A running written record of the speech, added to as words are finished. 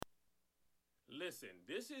Listen,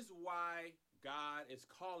 this is why God is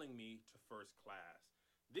calling me to first class.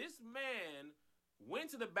 This man went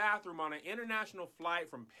to the bathroom on an international flight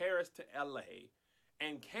from Paris to LA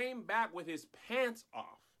and came back with his pants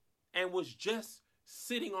off and was just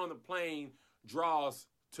sitting on the plane, draws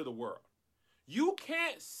to the world. You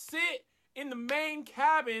can't sit in the main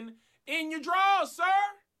cabin in your drawers, sir.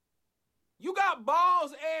 You got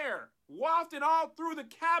balls air wafting all through the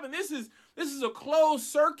cabin. This is a closed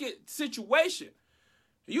circuit situation.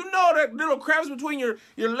 You know that little crevice between your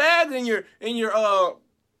legs and your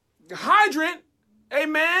hydrant, hey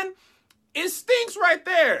man, it stinks right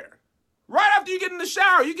there. Right after you get in the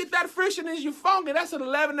shower, you get that friction as you funky. That's an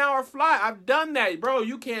 11-hour flight. I've done that, bro.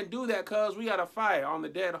 You can't do that cuz we got to fight on the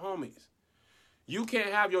dead homies. You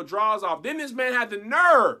can't have your drawers off. Then this man had the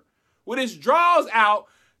nerve with his drawers out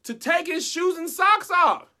to take his shoes and socks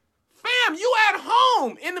off. Fam, you at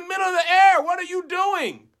home in the middle of the air. What are you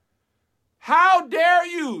doing? How dare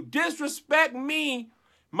you disrespect me,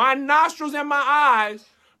 my nostrils and my eyes,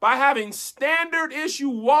 by having standard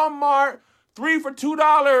issue Walmart 3 for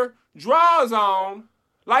 $2 drawers on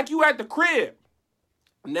like you at the crib.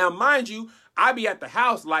 Now, mind you, I be at the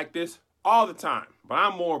house like this all the time, but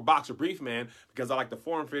I'm more boxer brief man because I like the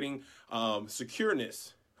form-fitting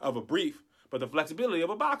secureness of a brief, but the flexibility of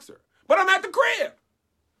a boxer. But I'm at the crib.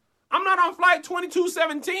 I'm not on flight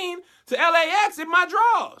 2217 to LAX in my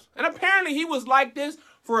drawers. And apparently he was like this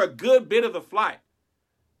for a good bit of the flight.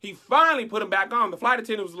 He finally put him back on. The flight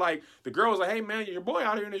attendant was like, the girl was like, hey man, your boy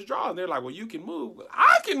out here in his drawers. And they're like, well, you can move.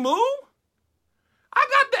 I can move. I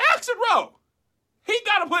got the exit row. He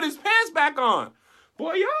got to put his pants back on.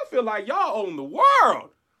 Boy, y'all feel like y'all own the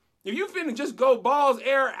world. If you finna just go balls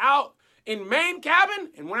air out in main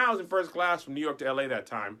cabin, and when I was in first class from New York to LA that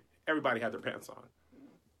time, everybody had their pants on.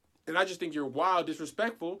 And I just think you're wild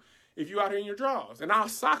disrespectful if you out here in your drawers. And I'll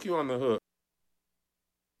sock you on the hook.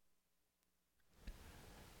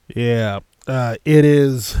 Yeah, it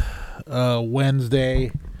is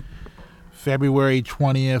Wednesday, February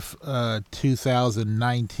 20th,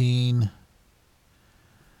 2019.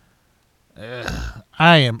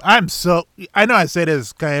 I know I say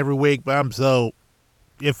this kind of every week, but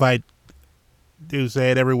if I do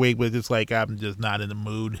say it every week, but it's like I'm just not in the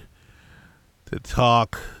mood to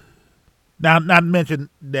talk. Now, not to mention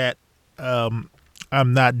that I'm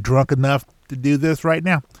not drunk enough to do this right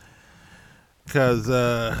now. Because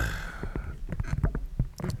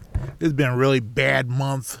it's been a really bad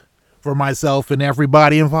month for myself and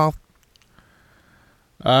everybody involved.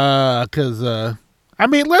 Let's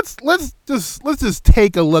just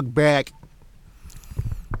take a look back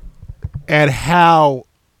at how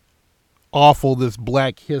awful this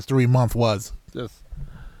Black History Month was.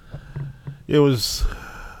 It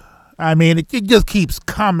just keeps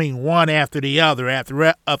coming one after the other,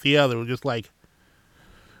 after the other. We're just like,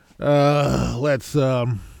 let's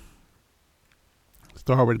start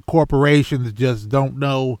with corporations just don't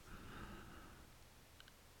know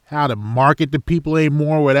how to market to people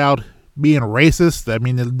anymore without being racist. I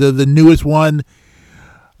mean, the newest one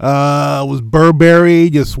was Burberry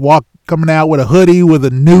just coming out with a hoodie with a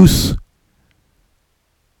noose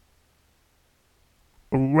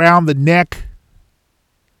around the neck.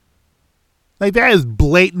 Like, that is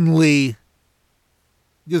blatantly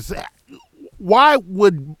just, why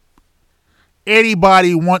would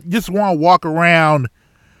anybody want to walk around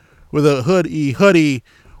with a hoodie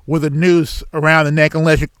with a noose around the neck,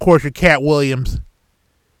 unless, of course, you're Cat Williams.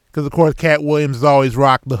 Because, of course, Cat Williams has always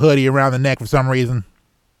rocked the hoodie around the neck for some reason.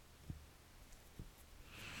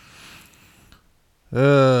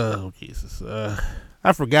 Oh, Jesus.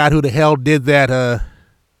 I forgot who the hell did that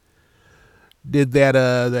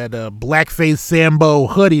blackface Sambo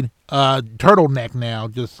hoodie turtleneck now,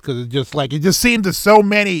 just because it just seems that so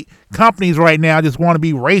many companies right now just want to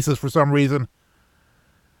be racist for some reason.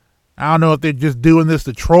 I don't know if they're just doing this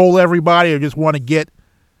to troll everybody or just want to get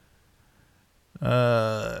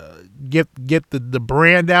the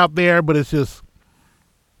brand out there, but it's just,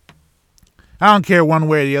 I don't care one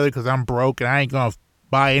way or the other because I'm broke and I ain't gonna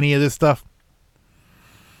buy any of this stuff.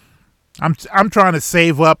 I'm trying to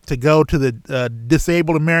save up to go to the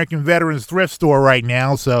Disabled American Veterans thrift store right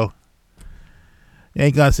now, so you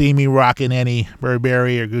ain't gonna see me rocking any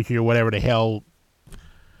Burberry or Gucci or whatever the hell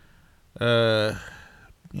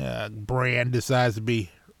brand decides to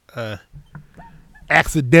be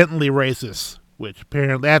accidentally racist. Which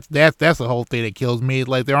apparently that's the whole thing that kills me.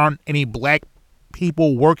 Like, there aren't any black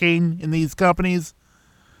people working in these companies.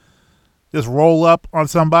 Just roll up on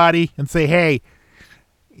somebody and say, hey,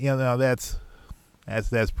 that's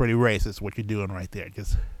pretty racist what you're doing right there.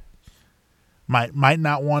 Just might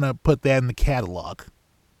not want to put that in the catalog.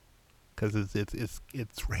 because it's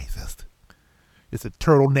racist. It's a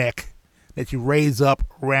turtleneck that you raise up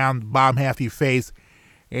around the bottom half of your face,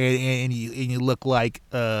 and you look like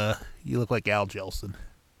Al Jolson.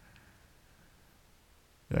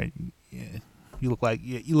 Right? Yeah. You look like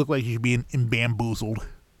you should be in Bamboozled.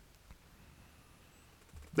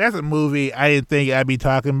 That's a movie I didn't think I'd be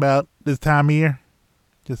talking about this time of year.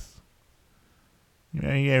 Just,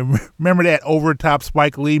 remember that over-top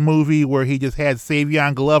Spike Lee movie where he just had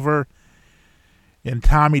Savion Glover and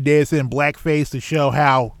Tommy Davidson in blackface to show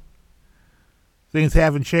how things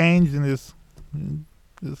haven't changed, and just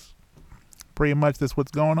pretty much that's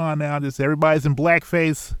what's going on now. Just everybody's in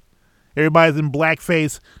blackface. Everybody's in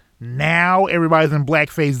blackface now. Everybody's in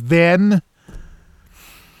blackface then.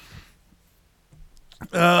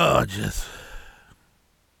 Oh, just.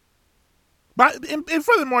 But and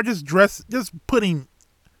furthermore, just putting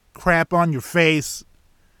crap on your face,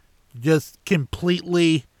 just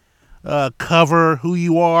completely cover who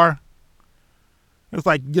you are. It's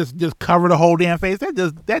like just cover the whole damn face. That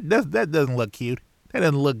doesn't look cute. That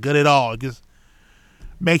doesn't look good at all. It just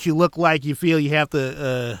makes you look like you feel you have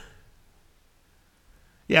to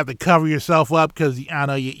cover yourself up because I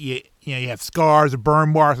know you have scars or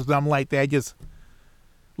burn marks or something like that. Just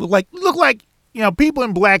look like people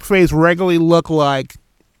in blackface regularly look like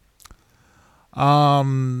how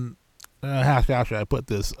should I put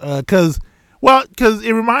this? Because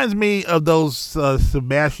it reminds me of those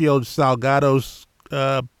Sebastião Salgado's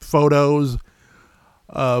photos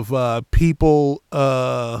of people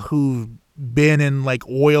who've been in like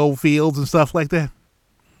oil fields and stuff like that.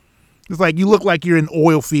 It's like you look like you're in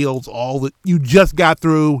oil fields. You just got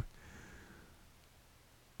through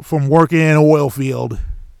from working in an oil field,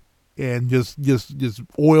 and just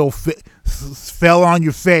oil fell on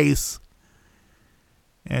your face,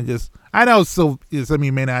 and just I know. So some of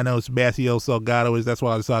you may not know Sebastião Salgado is. That's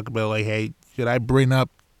why I was talking about. Like, hey, should I bring up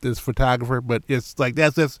this photographer? But it's like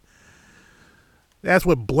that's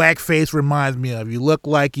what blackface reminds me of. You look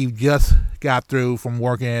like you just got through from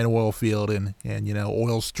working in an oil field and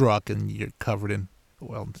oil struck and you're covered in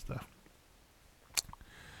oil and stuff.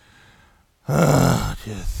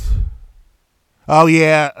 Oh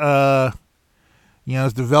yeah,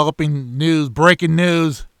 it's developing news, breaking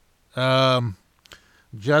news. Jussie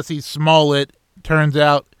Smollett turns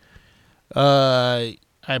out, I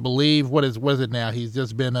believe, what is it now? He's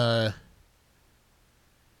just been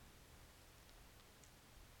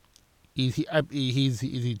Is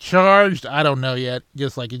he charged? I don't know yet.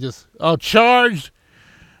 Charged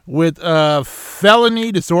with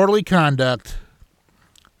felony disorderly conduct.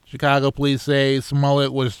 Chicago police say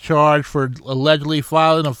Smollett was charged for allegedly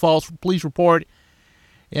filing a false police report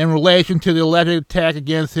in relation to the alleged attack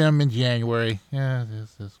against him in January. Yeah,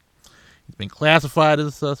 he's been classified as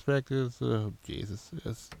a suspect. Oh, Jesus.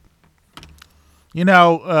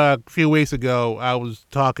 A few weeks ago, I was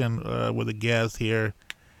talking with a guest here.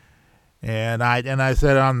 And I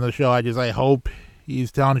said on the show, I hope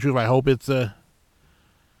he's telling the truth. I hope it's an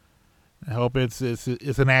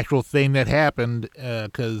actual thing that happened.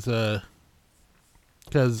 Because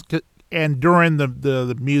during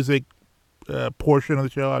the music portion of the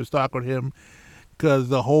show, I was talking with him because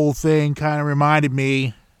the whole thing kind of reminded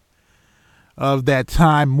me of that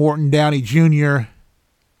time Morton Downey Jr.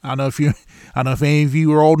 I don't know if any of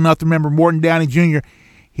you are old enough to remember Morton Downey Jr.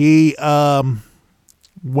 He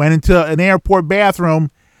went into an airport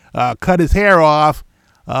bathroom, cut his hair off,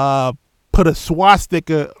 put a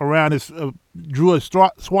swastika around drew a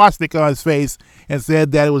swastika on his face, and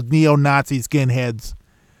said that it was neo-Nazi skinheads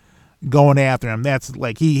going after him. That's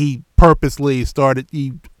like he purposely started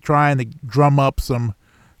trying to drum up some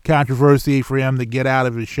controversy for him to get out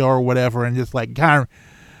of his show or whatever, and just like kind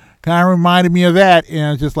of reminded me of that.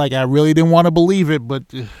 And it's just like I really didn't want to believe it, but.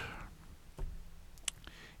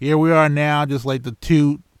 Here we are now, just like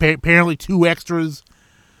apparently two extras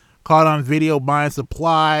caught on video buying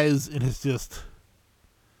supplies, and it's just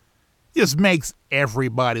makes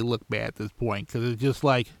everybody look bad at this point, because it's just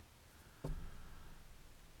like,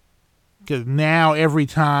 because now every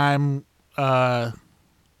time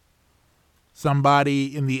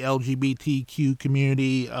somebody in the LGBTQ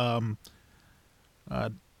community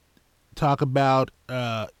talk about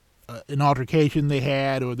an altercation they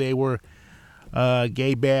had, or they were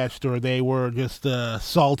gay bashed, or they were just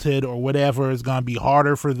assaulted or whatever, it's gonna be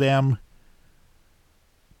harder for them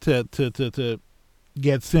to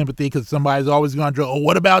get sympathy, because somebody's always gonna draw,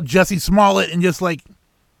 what about Jussie Smollett? And just like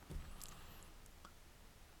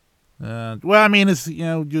it's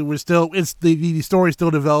the story's still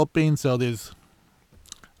developing, so there's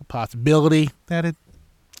a possibility that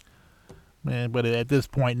but at this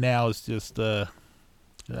point now it's just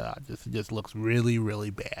Just looks really, really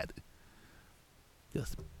bad.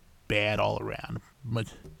 Just bad all around. Much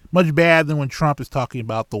bad than when Trump is talking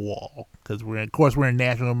about the wall, because we're in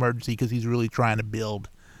national emergency because he's really trying to build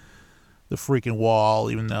the freaking wall,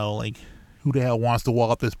 even though like who the hell wants the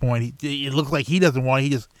wall at this point? It looks like he doesn't want it.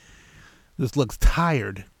 He just looks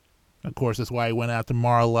tired. Of course, that's why he went out to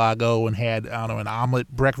Mar-a-Lago and had, I don't know, an omelet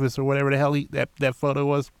breakfast or whatever the hell that photo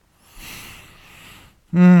was.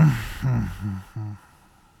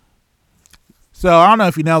 So I don't know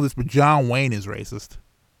if you know this, but John Wayne is racist.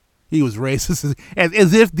 He was racist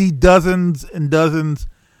as if the dozens and dozens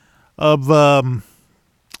of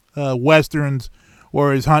Westerns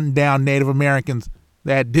were his hunting down Native Americans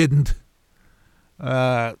that didn't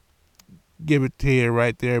give it to you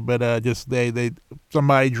right there. But just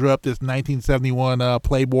somebody drew up this 1971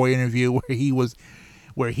 Playboy interview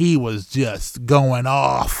where he was just going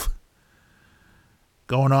off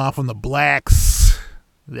on the blacks.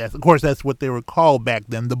 Of course, that's what they were called back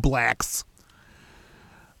then, the blacks.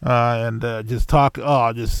 And just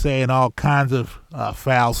saying all kinds of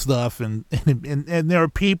foul stuff, and there are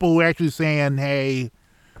people who are actually saying, "Hey,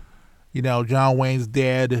 John Wayne's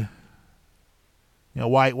dead.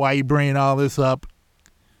 Why are you bringing all this up?"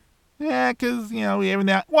 Yeah, because every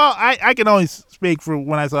now, well, I can only speak for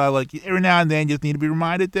when I saw, like, every now and then, just need to be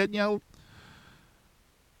reminded that a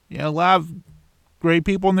lot of great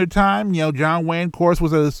people in their time. John Wayne, of course,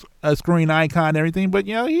 was a screen icon and everything, but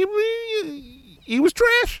he was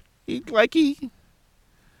trash. A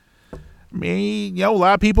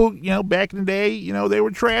lot of people, back in the day, they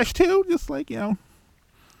were trash too. Just like,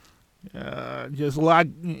 just a lot.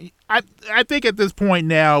 I think at this point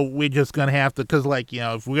now we're just gonna have to, because like,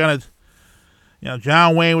 if we're gonna,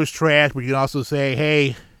 John Wayne was trash, but you can also say,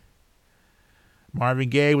 hey, Marvin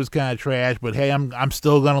Gaye was kind of trash, but hey, I'm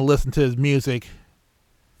still gonna listen to his music.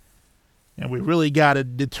 And we really got to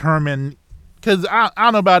determine, because I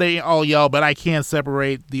don't know about all y'all, but I can't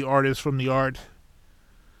separate the artist from the art.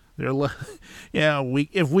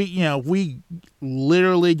 If we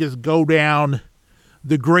literally just go down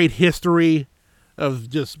the great history of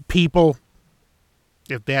just people,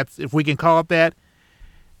 if we can call it that,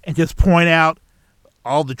 and just point out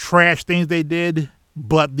all the trash things they did,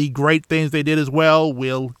 but the great things they did as well,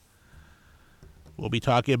 we'll be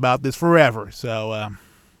talking about this forever. So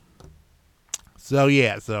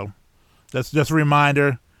that's just a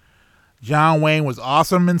reminder. John Wayne was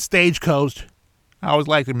awesome in Stagecoach. I always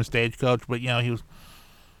liked him in Stagecoach, but he was,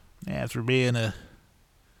 as for being a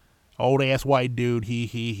old ass white dude,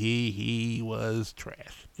 he was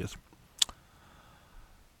trash. Just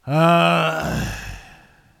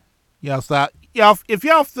stop. If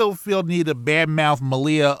y'all still feel the need to badmouth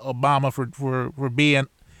Malia Obama for being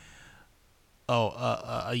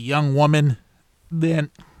a young woman,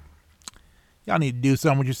 then y'all need to do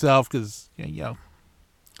something with yourself, because you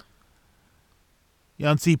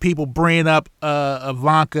don't see people bringing up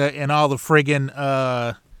Ivanka and all the friggin'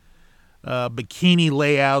 bikini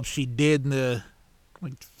layouts she did in the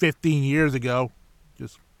 15 years ago.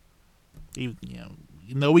 Just we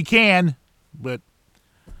can, but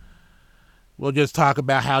we'll just talk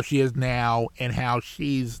about how she is now and how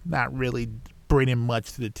she's not really bringing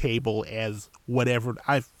much to the table as whatever.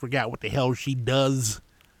 I forgot what the hell she does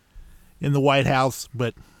in the White House,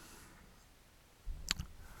 but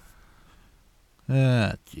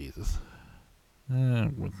Jesus.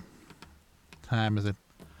 What time is it?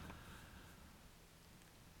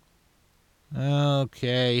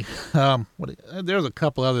 Okay. There's a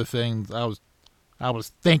couple other things I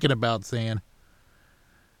was thinking about saying.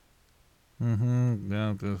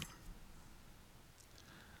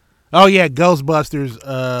 Oh yeah, Ghostbusters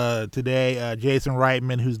today. Jason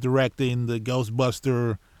Reitman, who's directing the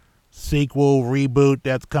Ghostbuster sequel reboot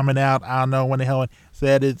that's coming out. I don't know when the hell it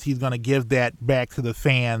said he's going to give that back to the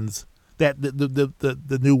fans. That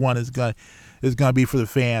the new one is going to be for the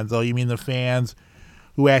fans. Oh, you mean the fans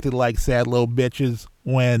who acted like sad little bitches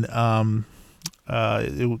when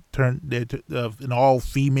it turned an all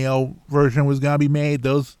female version was going to be made?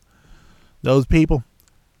 Those people,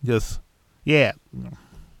 just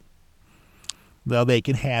well, they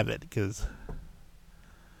can have it, because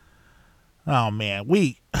oh man,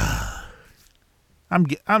 I'm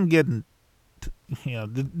getting,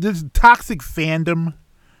 this toxic fandom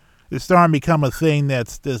is starting to become a thing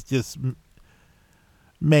that's just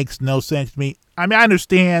makes no sense to me. I mean, I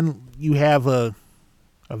understand you have a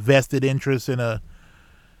vested interest in a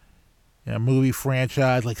movie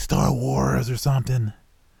franchise like Star Wars or something,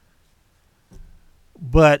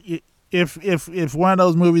 but if one of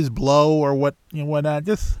those movies blow or whatnot,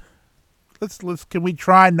 just can we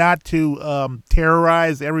try not to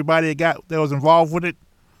terrorize everybody that was involved with it?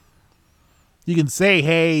 You can say,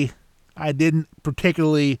 hey, I didn't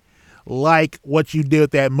particularly like what you did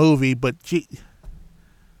with that movie, but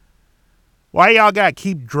why y'all got to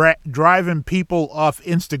keep driving people off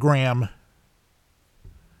Instagram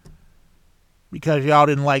because y'all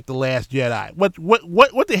didn't like The Last Jedi?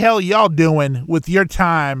 What the hell are y'all doing with your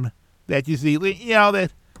that you see,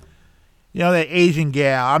 that Asian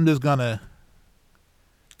gal? I'm just gonna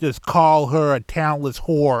call her a talentless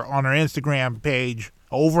whore on her Instagram page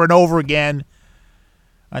over and over again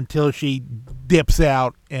until she dips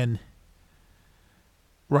out and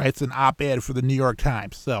writes an op-ed for the New York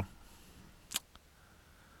Times. So,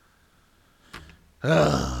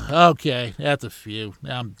 okay, that's a few.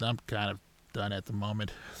 I'm kind of done at the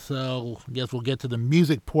moment. So, I guess we'll get to the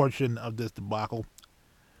music portion of this debacle.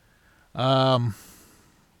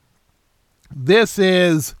 This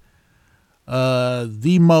is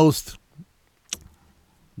the most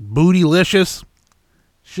bootylicious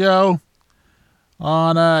show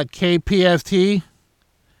on KPFT.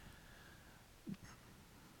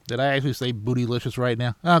 Did I actually say bootylicious right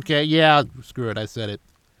now? Okay, yeah, screw it, I said it.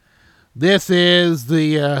 This is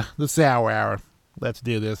the Sour Hour. Let's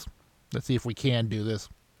do this. Let's see if we can do this.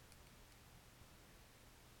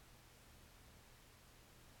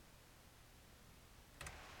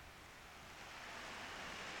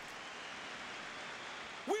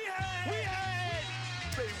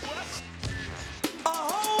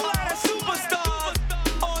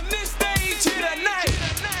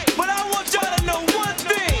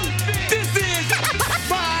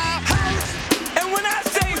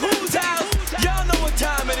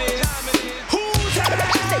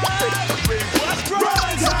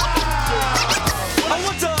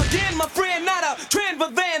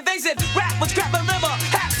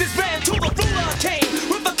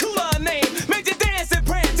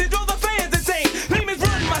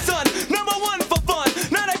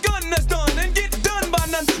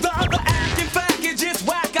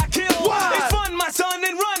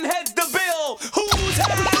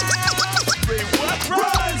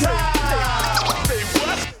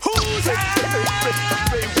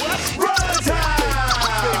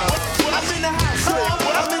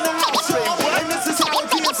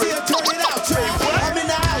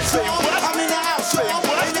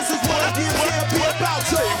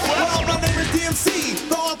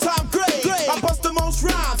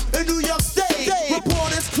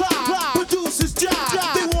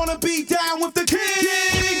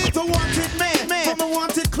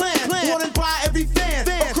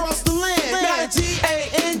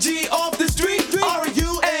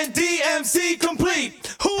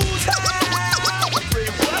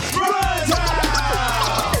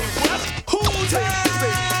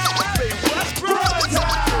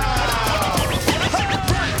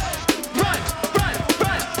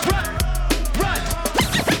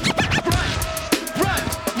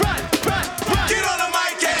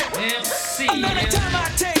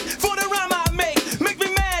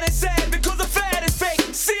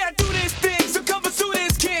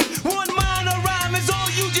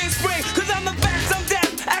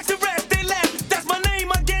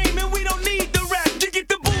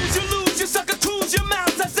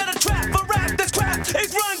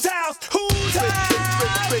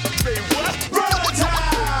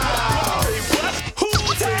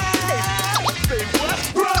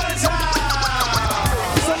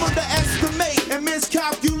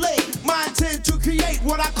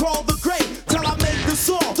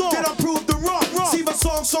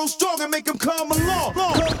 So strong and make them come along.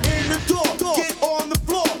 Come in the door, get on the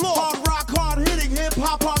floor. Hard rock, hard hitting, hip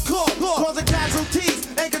hop, hardcore. Causing casualties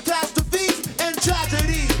and catastrophes and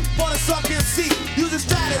tragedies for the suck MC. Using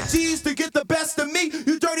strategies to get the best of me.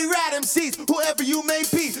 You dirty rat MCs, whoever you may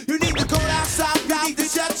be. You need to go down south, you need to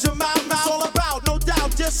shut your mouth. It's all about, no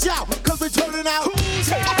doubt, just shout. Cause we're turning out. Who's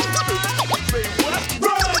Run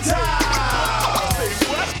time!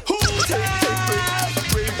 Who's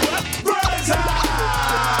Run time!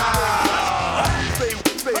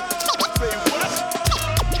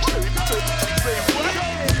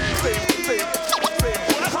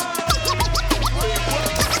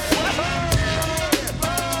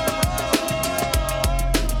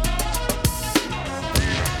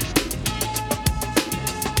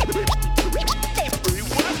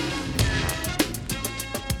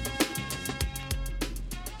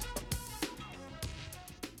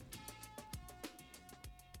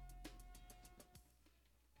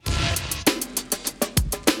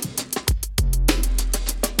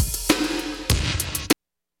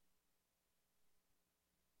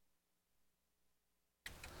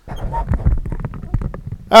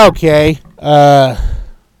 Okay,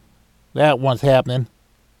 that one's happening.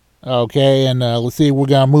 Okay, and let's see, we're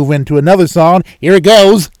going to move into another song. Here it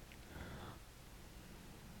goes.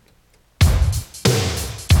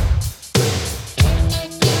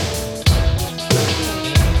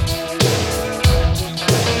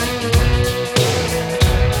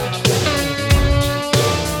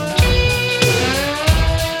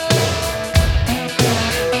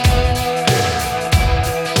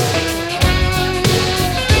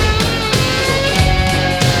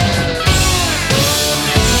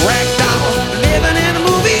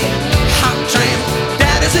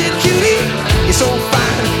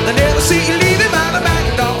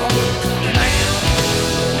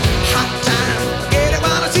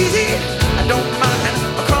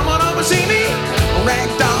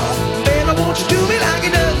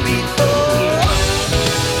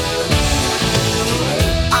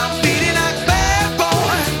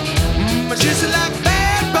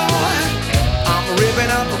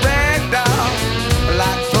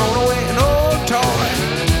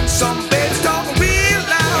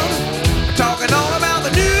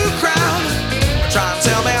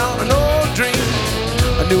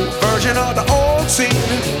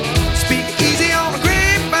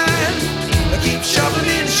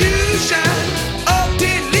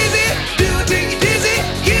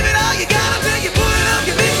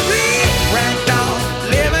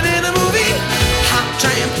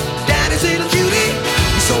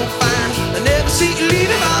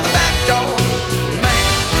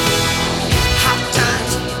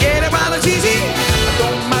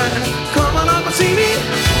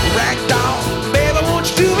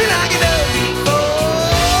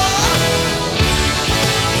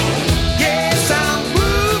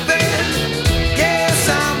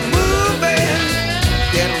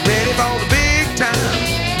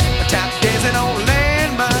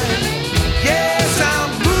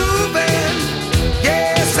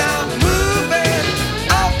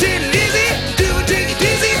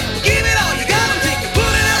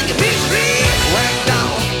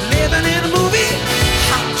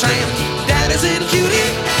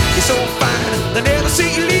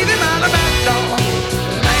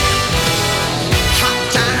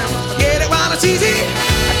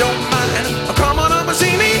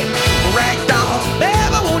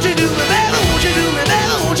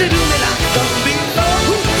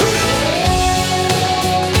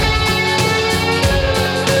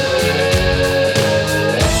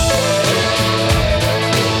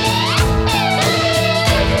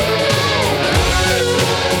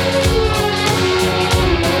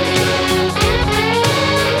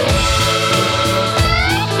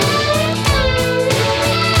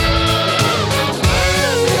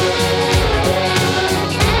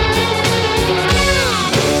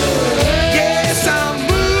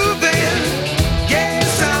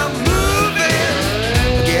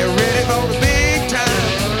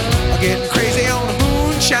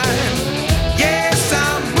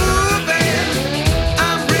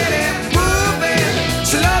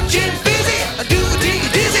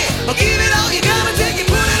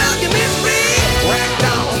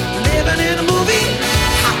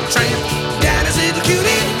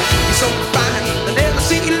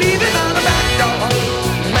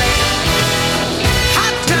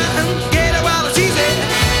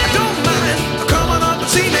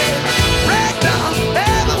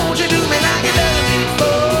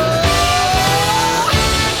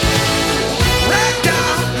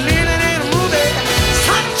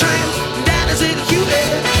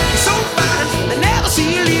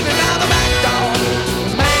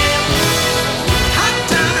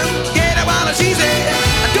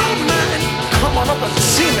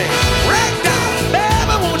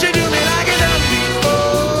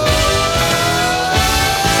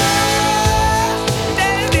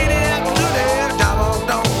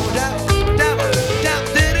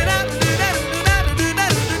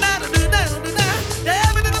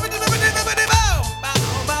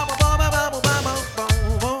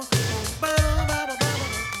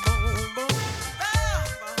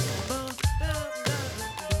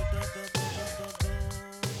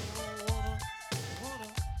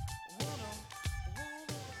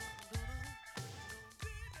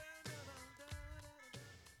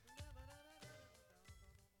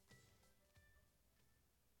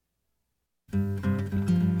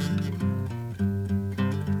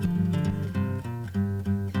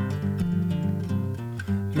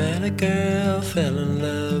 Met a girl, fell in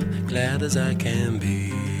love, glad as I can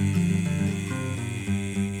be.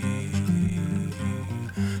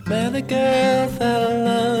 Met a girl, fell in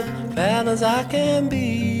love, glad as I can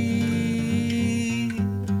be.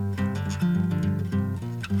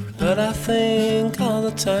 But I think all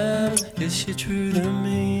the time, is she true to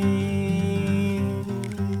me?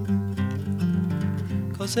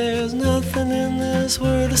 'Cause there's nothing in this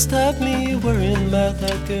world to stop me worrying about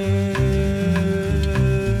that girl.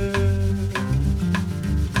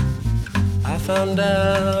 I found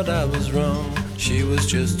out I was wrong, she was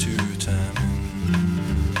just too timing.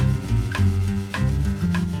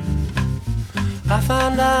 I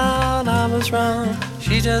found out I was wrong,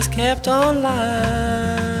 she just kept on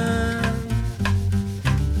lying.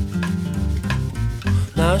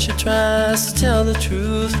 Now she tries to tell the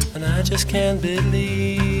truth, and I just can't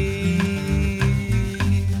believe.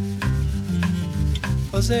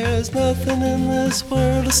 'Cause there's nothing in this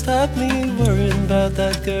world to stop me worrying about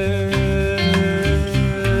that girl.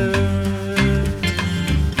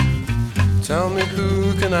 Tell me,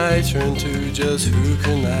 who can I turn to, just who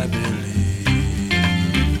can I believe?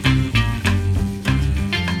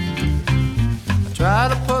 I try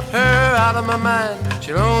to put her out of my mind,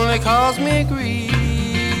 she'll only cause me grief.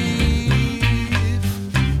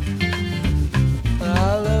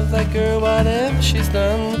 I love that girl, whatever she's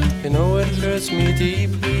done, you know it hurts me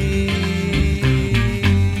deeply.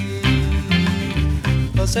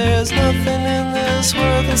 'Cause there's nothing in this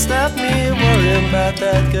world that stop me worrying about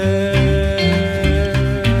that girl.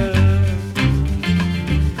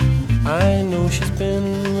 I know she's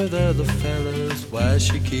been with other fellas, why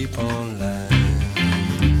she keep on lying?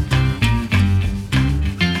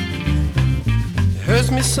 It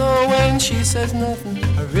hurts me so when she says nothing,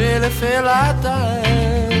 I really feel like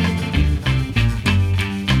dying.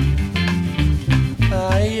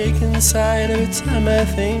 I ache inside every time I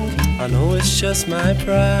think, I know it's just my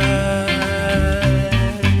pride.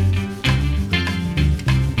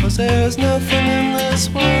 'Cause there's nothing in this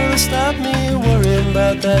world to stop me worrying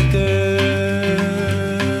about that girl.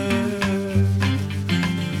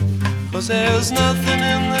 'Cause there's nothing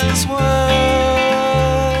in this world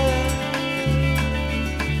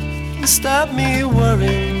to stop me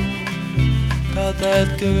worrying about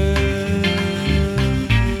that girl.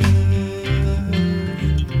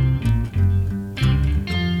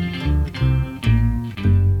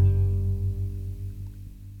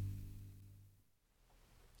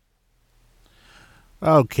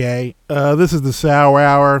 Okay, this is the Sour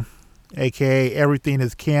Hour, aka Everything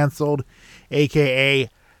is Canceled, aka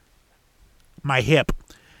My Hip.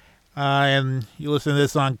 And you listen to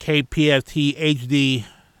this on KPFT HD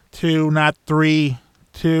 2, not 3,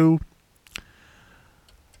 2.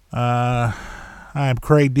 I'm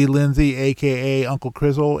Craig D. Lindsay, aka Uncle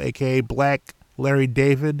Crizzle, aka Black Larry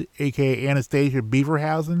David, aka Anastasia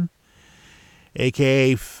Beaverhausen,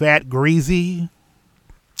 aka Fat Greasy.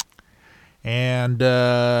 And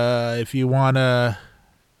if you want to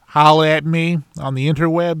holler at me on the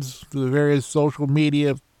interwebs through the various social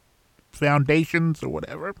media foundations or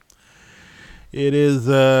whatever, it is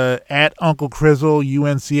at Uncle Crizzle,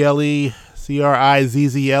 UNCLE,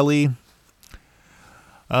 CRIZZLE.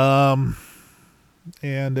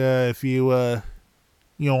 And if you want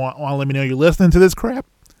to let me know you're listening to this crap,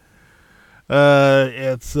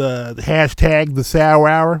 it's hashtag the Sour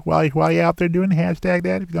Hour while you're out there doing hashtag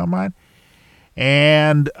that, if you don't mind.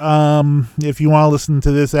 And if you want to listen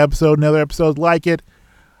to this episode and other episodes like it,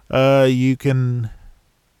 you can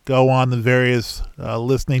go on the various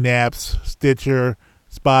listening apps: Stitcher,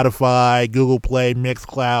 Spotify, Google Play,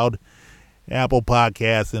 Mixcloud, Apple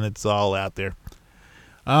Podcasts, and it's all out there.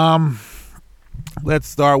 Let's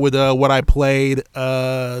start with what I played.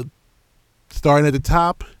 Starting at the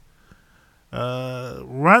top,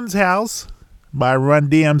 Run's House by Run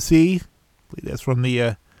DMC. I believe that's from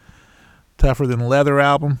the Tougher Than Leather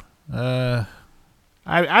album. I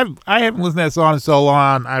haven't listened to that song in so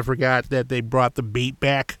long, I forgot that they brought the beat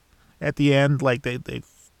back at the end. Like they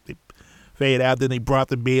fade out, then they brought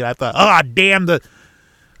the beat. I thought, oh damn, they're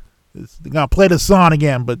gonna play the song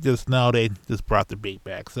again, but no, they just brought the beat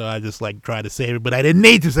back. So I just tried to save it, but I didn't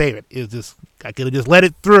need to save it. It was just, I could have just let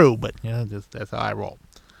it through, but that's how I roll.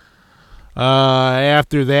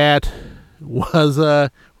 After that was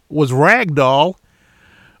Ragdoll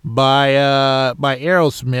by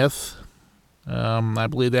Aerosmith. I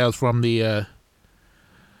believe that was from the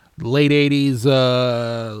late 80s.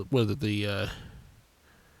 Was it the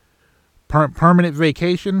Permanent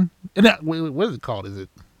Vacation? What is it called? Is it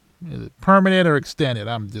permanent or extended?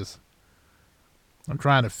 I'm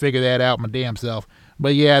trying to figure that out my damn self.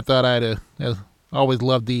 But yeah, I thought I always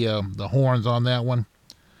loved the horns on that one.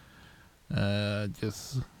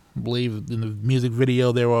 Just believe in the music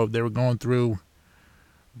video they were going through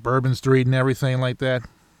Bourbon Street and everything like that.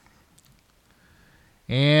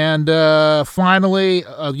 And finally,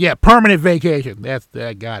 Permanent Vacation.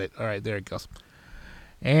 I got it. All right, there it goes.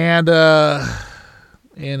 And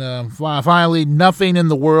finally, Nothing in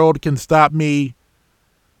the World Can Stop Me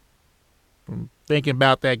from thinking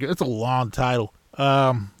about that. It's a long title.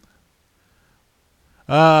 From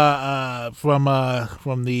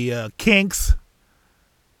the Kinks,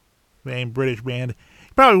 famed British band. You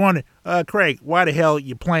probably wondering, Craig, why the hell are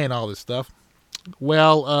you playing all this stuff?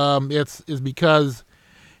 Well, it's because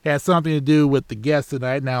it has something to do with the guest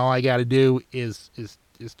tonight. Now all I got to do is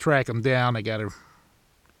track them down. I got to.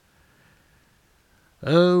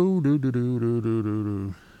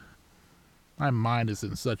 My mind is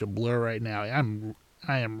in such a blur right now.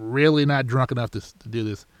 I am really not drunk enough to do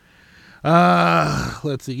this.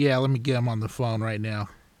 Let's see. Yeah, let me get him on the phone right now.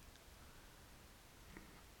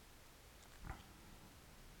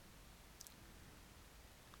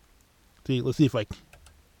 Let's see if I.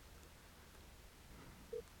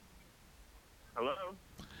 Hello?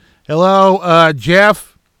 Hello,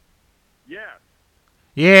 Jeff. Yeah.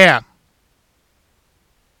 Yeah.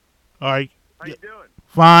 All right. How you doing?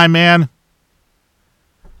 Fine, man.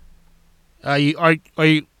 You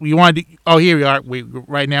want to? Oh, here we are.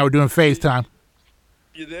 Right now we're doing FaceTime.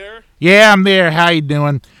 You there? Yeah, I'm there. How you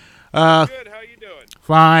doing? Good. How you doing?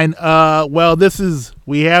 Fine. Well,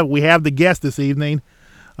 we have the guest this evening.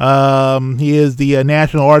 He is the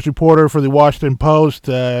national arts reporter for the Washington Post.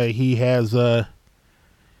 He's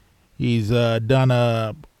done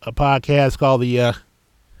a podcast called The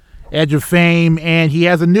Edge of Fame, and he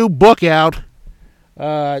has a new book out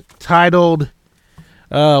titled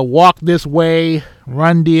Walk This Way,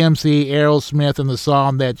 Run DMC, Aerosmith, and the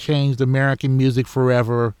Song That Changed American Music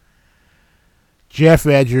Forever. Jeff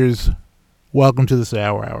Edgers, welcome to the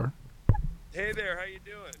Sour Hour. Hey there. How you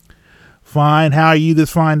doing? Fine. How are you this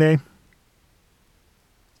fine day?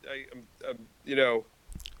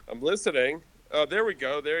 I'm listening. Oh, there we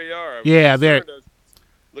go. There you are. Yeah, there.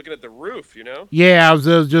 Looking at the roof, you know? Yeah, I was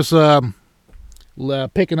just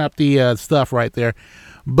picking up the stuff right there.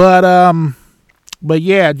 But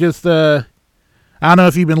yeah, just I don't know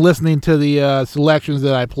if you've been listening to the selections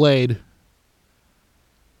that I played.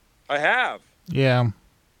 I have. Yeah.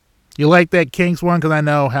 You like that Kinks one? Because I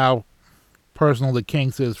know how personal the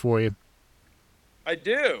Kinks is for you. I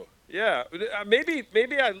do. Yeah. Maybe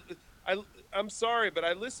I'm sorry, but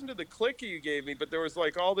I listened to the clicker you gave me, but there was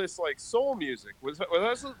like all this like soul music. Was I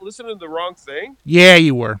listening to the wrong thing? Yeah,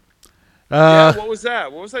 you were. Yeah, what was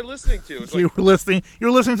that? What was I listening to? It was you were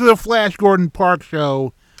listening to the Flash Gordon Park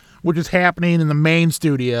show, which is happening in the main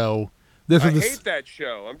studio. I hate that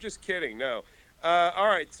show. I'm just kidding. No. All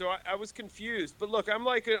right. So I was confused, but look, I'm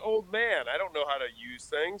like an old man. I don't know how to use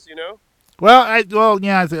things, you know? Well, I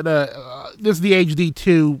said this is the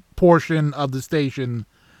HD2 portion of the station.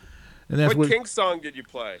 And that's what Kinks song did you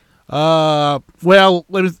play? Well,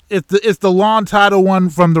 it's the long title one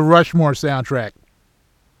from the Rushmore soundtrack.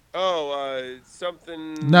 Oh,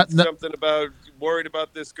 something about worried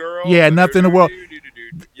about this girl. Yeah, nothing in the world.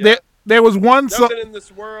 Yeah. There was one song. Nothing in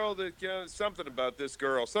this world. Something about this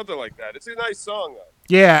girl. Something like that. It's a nice song, though.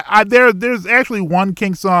 Yeah, there's actually one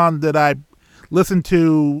Kinks song that I listened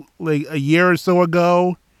to like a year or so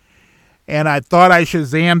ago, and I thought I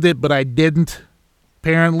Shazammed it, but I didn't.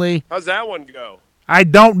 Apparently. How's that one go? I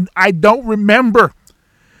don't remember.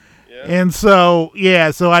 Yeah. And so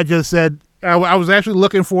I just said I was actually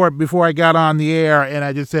looking for it before I got on the air, and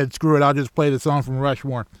I just said screw it, I'll just play the song from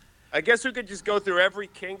Rushmore. I guess we could just go through every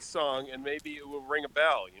Kinks song and maybe it will ring a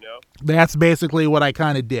bell, you know? That's basically what I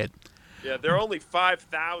kind of did. Yeah, there are only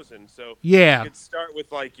 5,000, so yeah, you could start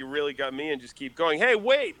with like You Really Got Me and just keep going. Hey,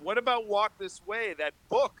 wait, what about Walk This Way, that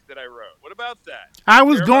book that I wrote? What about that? I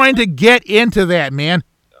was going to get into that, man.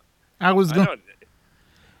 I was going,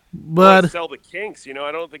 but sell the Kinks. You know,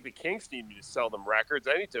 I don't think the Kinks need me to sell them records.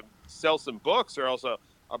 I need to sell some books, or else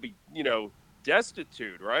I'll be,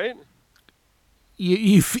 destitute, right?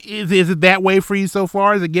 Is it that way for you so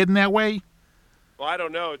far? Is it getting that way? Well, I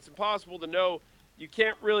don't know. It's impossible to know. You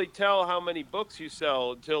can't really tell how many books you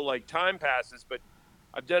sell until like time passes, but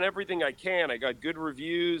I've done everything I can. I got good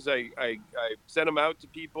reviews. I sent them out to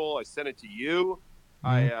people. I sent it to you.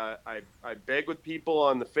 Mm-hmm. I beg with people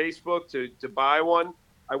on the Facebook to buy one.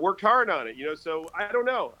 I worked hard on it, so I don't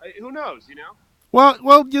know. Who knows,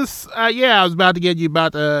 Well, just, I was about to get you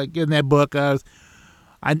about getting that book.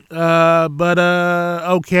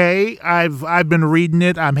 Okay. I've been reading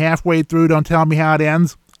it. I'm halfway through. Don't tell me how it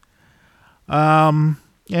ends. And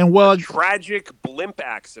well, a tragic blimp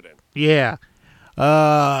accident. Yeah.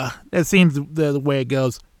 That seems the way it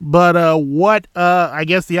goes. But I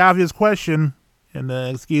guess the obvious question, and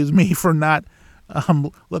excuse me for not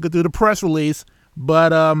looking through the press release,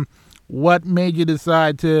 but what made you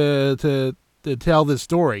decide to tell this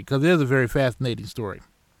story? Because it is a very fascinating story.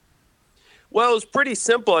 Well, it was pretty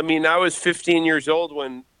simple. I mean, I was 15 years old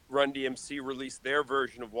when Run DMC released their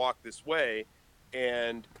version of Walk This Way.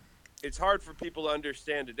 and it's hard for people to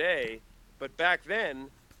understand today. But back then,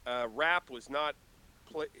 rap was not.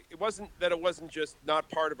 It wasn't just not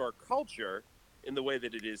part of our culture in the way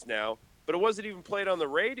that it is now, but it wasn't even played on the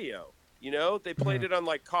radio. They played it on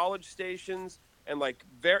like college stations and like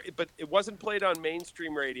but it wasn't played on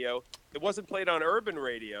mainstream radio. It wasn't played on urban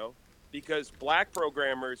radio because black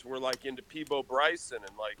programmers were like into Peabo Bryson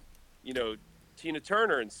and like, Tina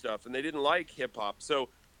Turner and stuff, and they didn't like hip hop. So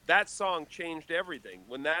that song changed everything.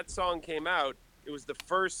 When that song came out, it was the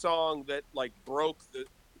first song that like broke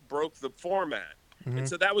the format. And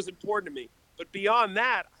so that was important to me. But beyond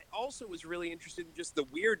that, I also was really interested in just the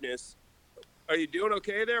weirdness. Are you doing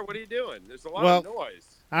okay there? What are you doing? There's a lot of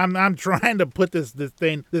noise. I'm trying to put this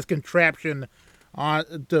contraption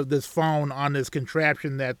on to this phone on this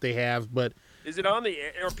contraption that they have, but is it on the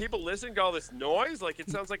air? Are people listening to all this noise? Like it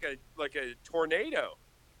sounds like a tornado.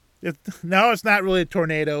 No, it's not really a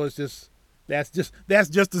tornado. It's just that's just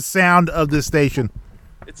the sound of this station.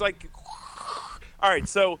 It's like, all right.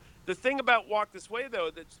 So the thing about Walk This Way,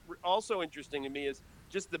 though, that's also interesting to me is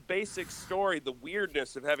just the basic story, the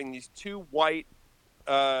weirdness of having these two white,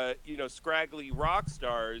 scraggly rock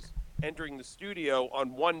stars entering the studio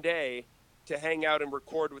on one day to hang out and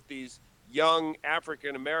record with these young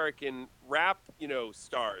African-American rap,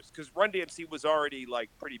 stars. Because Run DMC was already, like,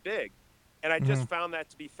 pretty big. And I just found that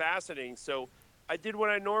to be fascinating. So I did what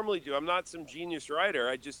I normally do. I'm not some genius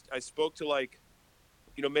writer. I spoke to, like,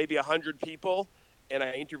 maybe 100 people. And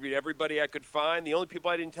I interviewed everybody I could find. The only people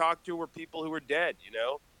I didn't talk to were people who were dead,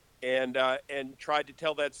 and tried to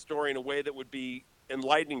tell that story in a way that would be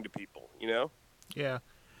enlightening to people, Yeah.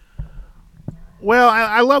 Well,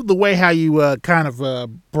 I love the way how you kind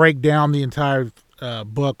of break down the entire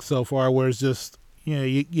book so far, where it's just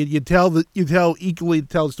you tell equally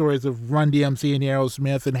tell stories of Run DMC and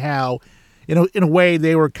Aerosmith and how, in a way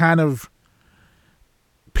they were kind of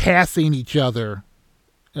passing each other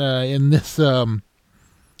in this.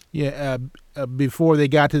 Before they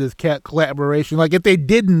got to this collaboration. Like, if they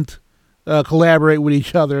didn't collaborate with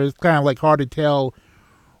each other, it's kind of like hard to tell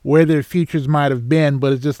where their futures might have been.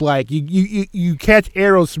 But it's just like you catch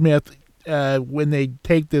Aerosmith when they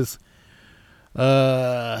take this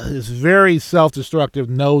very self-destructive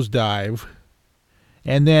nosedive,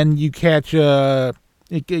 and then you catch with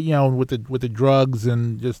the drugs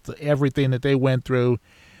and just everything that they went through.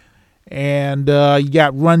 And you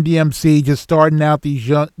got Run DMC just starting out these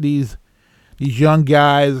young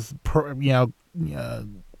guys,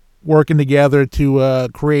 working together to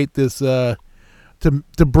create this to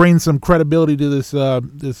bring some credibility to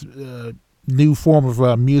this new form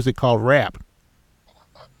of music called rap.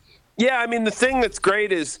 Yeah, I mean the thing that's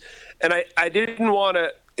great is, and I didn't want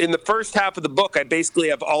to. In the first half of the book, I basically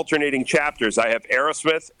have alternating chapters. I have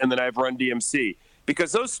Aerosmith, and then I have Run DMC,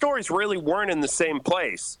 because those stories really weren't in the same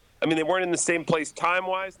place. I mean, they weren't in the same place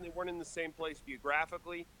time-wise, and they weren't in the same place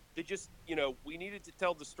geographically. They just, we needed to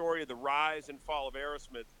tell the story of the rise and fall of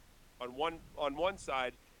Aerosmith on one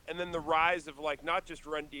side, and then the rise of, like, not just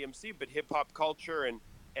Run DMC, but hip-hop culture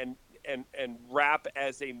and rap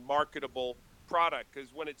as a marketable product.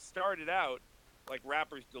 Because when it started out, like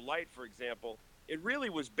Rapper's Delight, for example, it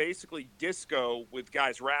really was basically disco with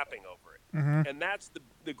guys rapping over it. Mm-hmm. And that's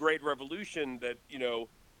the great revolution that,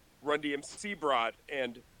 Run DMC brought.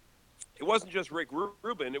 And it wasn't just Rick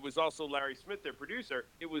Rubin, it was also Larry Smith, their producer.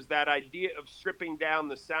 It was that idea of stripping down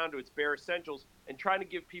the sound to its bare essentials and trying to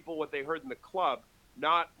give people what they heard in the club,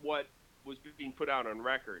 not what was being put out on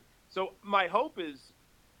record. So my hope is,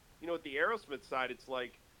 at the Aerosmith side, it's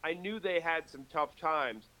like, I knew they had some tough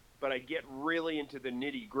times, but I get really into the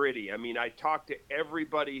nitty gritty. I mean, I talked to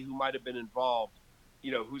everybody who might have been involved,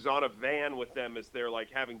 who's on a van with them as they're like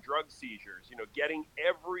having drug seizures, getting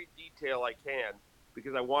every detail I can,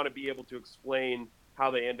 because I want to be able to explain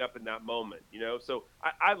how they end up in that moment, So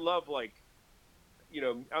I love, like,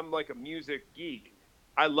 I'm like a music geek.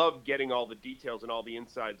 I love getting all the details and all the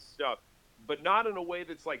inside stuff, but not in a way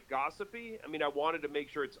that's like gossipy. I mean, I wanted to make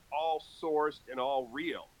sure it's all sourced and all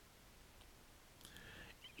real.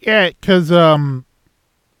 Yeah, because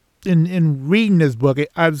in reading this book,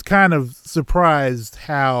 I was kind of surprised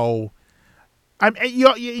how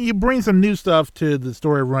you bring some new stuff to the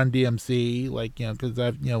story of Run DMC, like, because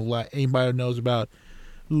like anybody who knows about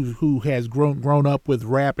who has grown up with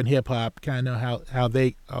rap and hip hop kind of know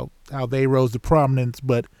how they rose to prominence.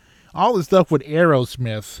 But all the stuff with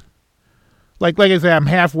Aerosmith, like I said, I'm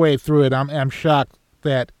halfway through it. I'm shocked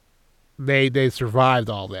that they survived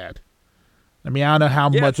all that. I mean, I don't know how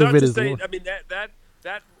much of it is.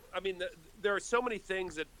 I mean, there are so many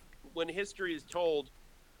things that when history is told,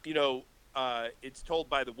 it's told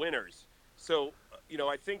by the winners. So,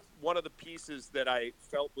 I think one of the pieces that I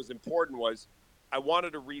felt was important was I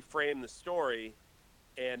wanted to reframe the story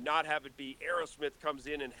and not have it be Aerosmith comes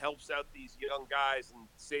in and helps out these young guys and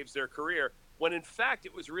saves their career, when in fact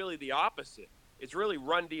it was really the opposite. It's really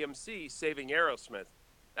Run DMC saving Aerosmith.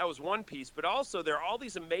 That was one piece, but also there are all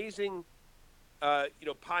these amazing,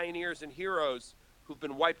 pioneers and heroes who've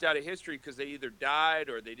been wiped out of history because they either died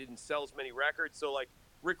or they didn't sell as many records. So like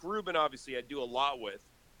Rick Rubin, obviously I do a lot with,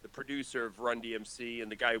 the producer of Run DMC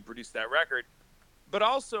and the guy who produced that record. But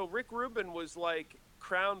also Rick Rubin was like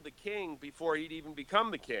crowned the king before he'd even become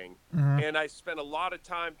the king. And I spent a lot of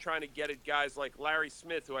time trying to get at guys like Larry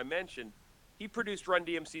Smith, who I mentioned. He produced Run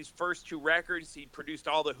DMC's first 2 records. He produced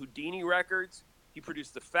all the Houdini records. He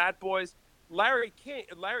produced the Fat Boys. Larry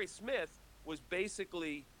Smith was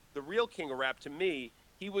basically the real king of rap to me.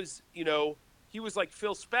 He was like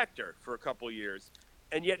Phil Spector for a couple of years.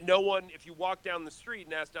 And yet no one, if you walk down the street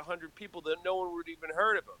and asked 100 people, that no one would even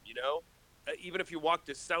heard of him, even if you walked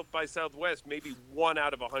to South by Southwest, maybe 1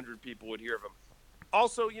 out of 100 people would hear of him.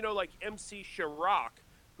 Also, like MC Chirac,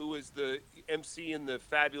 who was the MC in the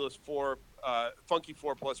Fabulous Funky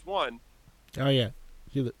 4+1. Oh, yeah.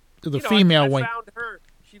 The female one. I found her.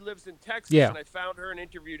 She lives in Texas, Yeah. And I found her and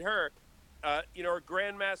interviewed her. Or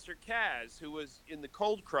Grandmaster Caz, who was in the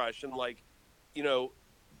Cold Crush and,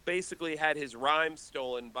 basically had his rhyme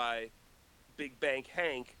stolen by Big Bank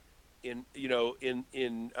Hank for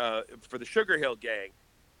the Sugar Hill Gang.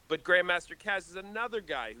 But Grandmaster Caz is another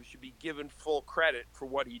guy who should be given full credit for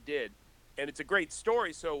what he did. And it's a great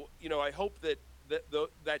story. So, I hope that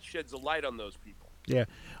sheds a light on those people. Yeah.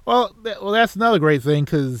 Well, that's another great thing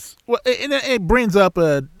because it brings up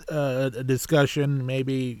a discussion,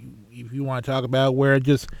 maybe if you want to talk about, where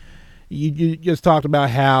you just talked about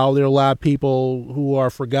how there are a lot of people who are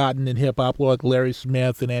forgotten in hip hop, like Larry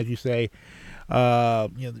Smith, and as you say,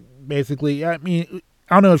 basically, I mean,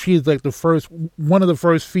 I don't know if she's like one of the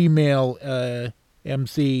first female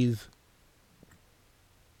MCs.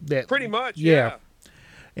 That pretty much, yeah.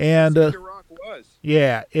 And Rock was.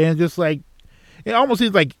 Yeah, and just like it almost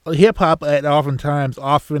seems like hip hop oftentimes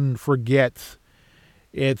forgets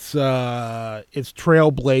its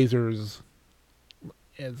trailblazers.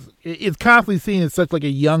 It's constantly seen as such like a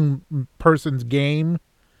young person's game.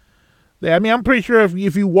 I mean, I'm pretty sure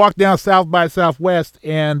if you walk down South by Southwest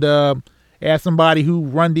and ask somebody who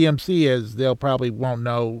Run DMC is, they'll probably won't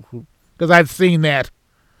know because I've seen that.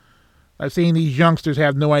 I've seen these youngsters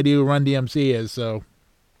have no idea who Run DMC is. So,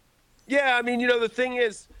 yeah, I mean, the thing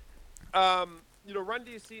is, Run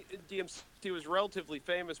DMC was relatively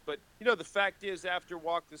famous, but the fact is, after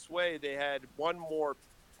Walk This Way, they had one more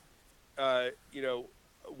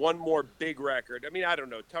big record. I mean, I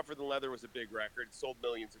don't know. Tougher Than Leather was a big record. It sold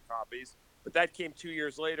millions of copies. But that came 2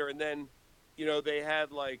 years later. And then, they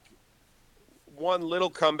had like one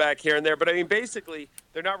little comeback here and there. But I mean, basically,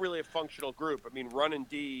 they're not really a functional group. I mean, Run and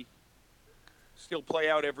D still play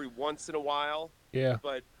out every once in a while. Yeah.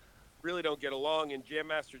 But really don't get along. And Jam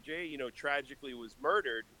Master Jay, tragically was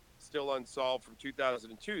murdered, still unsolved from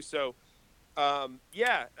 2002. So,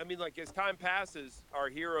 yeah, I mean, like as time passes, our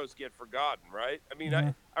heroes get forgotten, right? I mean,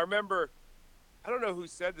 I remember, I don't know who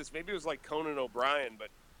said this. Maybe it was like Conan O'Brien, but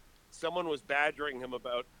someone was badgering him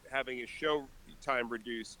about having his show time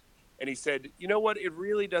reduced. And he said, you know what? It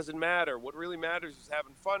really doesn't matter. What really matters is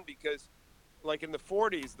having fun because like in the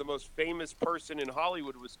 40s, the most famous person in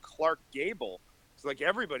Hollywood was Clark Gable. It's like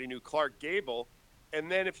everybody knew Clark Gable.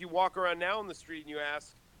 And then if you walk around now on the street and you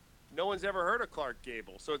ask, no one's ever heard of Clark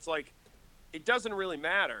Gable. So it's like, it doesn't really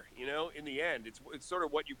matter, in the end. It's sort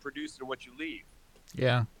of what you produce and what you leave.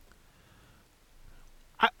 Yeah.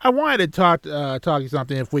 I wanted to talk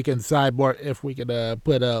something if we can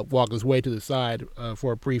put Walk This Way to the side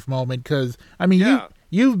for a brief moment because I mean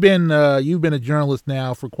you've been a journalist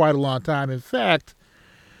now for quite a long time. In fact,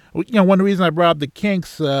 one of the reasons I brought up the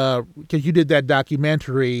Kinks because you did that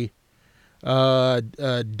documentary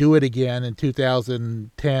Do It Again in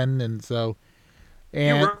 2010 and so.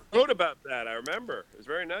 And you wrote about that, I remember. It was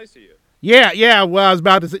very nice of you. Yeah. Well, I was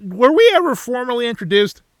about to say, were we ever formally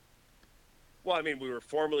introduced? Well, I mean, we were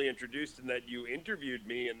formally introduced in that you interviewed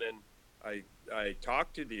me, and then I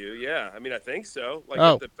talked to you. Yeah, I mean, I think so. Like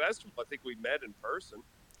at the festival, I think we met in person.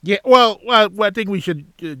 Yeah. Well, I think we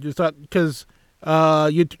should just talk because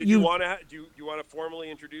you want to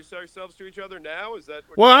formally introduce ourselves to each other now? Is that?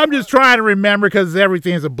 Well, I'm just trying to remember because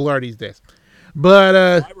everything's a blur these days. But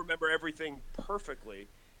I remember everything perfectly,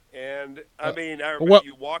 and I mean, I remember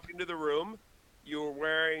you walked into the room. You were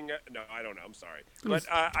wearing no, I don't know. I'm sorry, but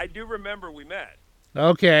I do remember we met.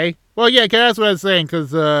 Okay. Well, yeah, 'cause that's what I was saying.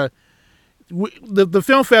 Because the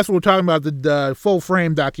film festival we're talking about, the Full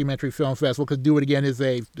Frame Documentary Film Festival, because Do It Again is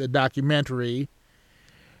a documentary,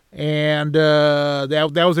 and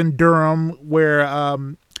that was in Durham, where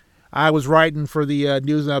I was writing for the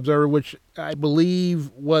News and Observer, which I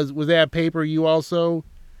believe was that paper you also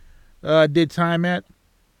did time at.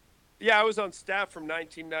 Yeah, I was on staff from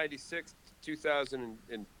 1996 to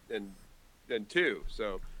 2002,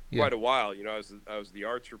 so quite a while. You know, I was the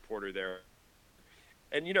arts reporter there,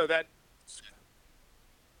 and you know that.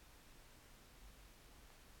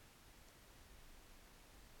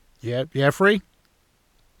 Yeah, Jeffrey,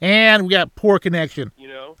 and we got poor connection. You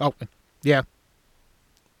know. Oh, yeah.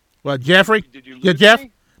 Well, Jeffrey, Did you lose yeah, Jeff?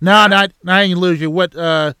 me? No, not I didn't lose you. What?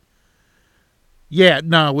 Yeah,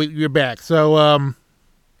 no, you're back. So,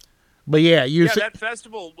 but yeah, that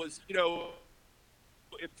festival was, you know,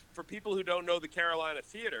 for people who don't know the Carolina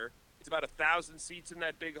Theater, it's about 1,000 seats in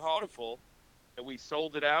that big hall full, and we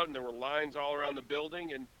sold it out, and there were lines all around the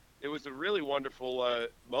building, and it was a really wonderful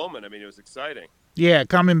moment. I mean, it was exciting. Yeah,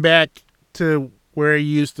 coming back to where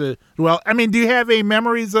you used to. Well, I mean, do you have any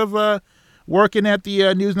memories of working at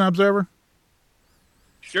the News and Observer?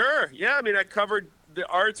 Sure. Yeah. I mean, I covered the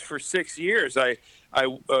arts for 6 years. I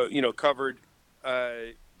covered.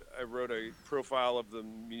 I wrote a profile of the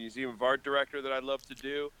Museum of Art director that I love to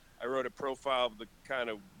do. I wrote a profile of the kind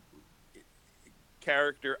of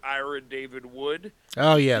character Ira David Wood.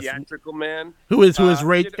 Oh yes, theatrical man. Who is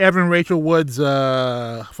Evan Rachel Wood's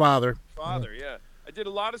father? Yeah. I did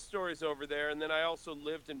a lot of stories over there, and then I also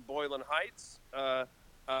lived in Boylan Heights.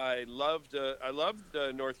 I loved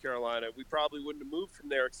North Carolina. We probably wouldn't have moved from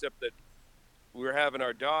there except that we were having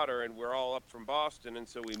our daughter, and we're all up from Boston, and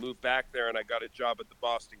so we moved back there, and I got a job at the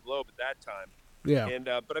Boston Globe at that time. Yeah. And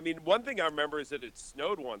but I mean, one thing I remember is that it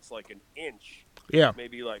snowed once, like an inch. Yeah.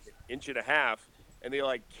 Maybe like an inch and a half, and they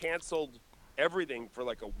like canceled everything for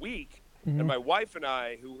like a week. Mm-hmm. And my wife and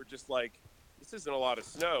I, who were just like, this isn't a lot of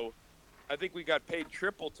snow, I think we got paid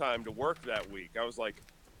triple time to work that week. I was like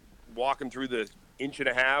walking through the inch and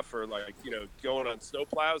a half, or like, you know, going on snow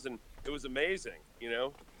plows, and it was amazing, you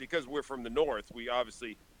know, because we're from the north. We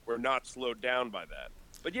obviously were not slowed down by that.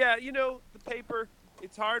 But yeah, you know, the paper,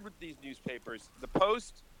 it's hard with these newspapers. The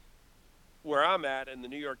Post, where I'm at, and the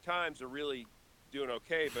New York Times are really doing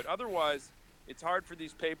okay, but otherwise it's hard for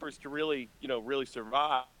these papers to really, you know, really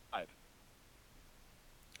survive.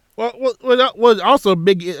 Well, was also a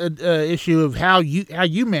big issue of how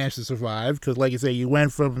you managed to survive, because, like you say, you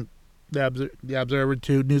went from the Observer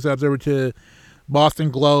to News Observer to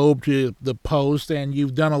Boston Globe to the Post, and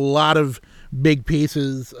you've done a lot of big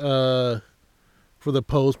pieces for the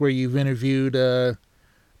Post, where you've interviewed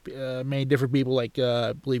many different people, like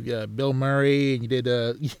I believe Bill Murray, and you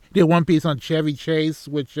did one piece on Chevy Chase,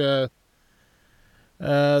 which that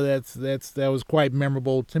was quite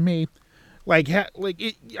memorable to me. Like I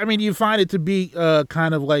mean, you find it to be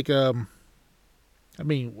kind of like how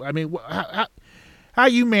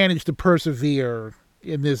you manage to persevere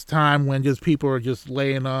in this time when just people are just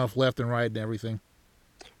laying off left and right and everything.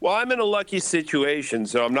 Well, I'm in a lucky situation,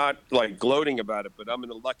 so I'm not like gloating about it, but I'm in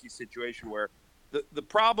a lucky situation where the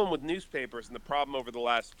problem with newspapers, and the problem over the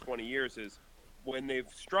last 20 years, is when they've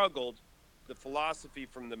struggled, the philosophy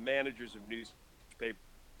from the managers of newspapers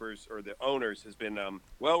or the owners has been,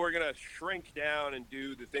 well, we're going to shrink down and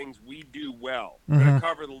do the things we do well. We're going to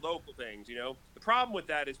cover the local things, you know. The problem with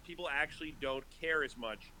that is people actually don't care as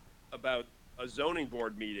much about a zoning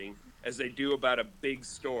board meeting as they do about a big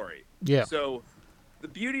story. Yeah. So the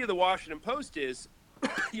beauty of the Washington Post is,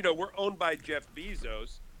 you know, we're owned by Jeff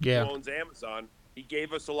Bezos, who owns Amazon. He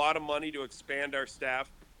gave us a lot of money to expand our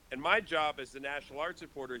staff. And my job as the national arts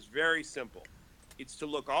reporter is very simple. It's to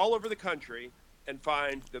look all over the country and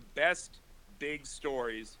find the best big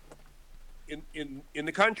stories in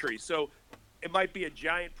the country. So it might be a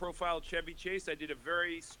giant profile of Chevy Chase. I did a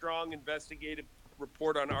very strong investigative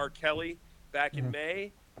report on R. Kelly back in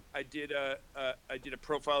May. I did a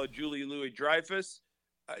profile of Julie Louis-Dreyfus.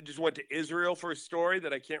 I just went to Israel for a story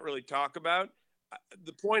that I can't really talk about.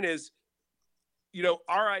 The point is, you know,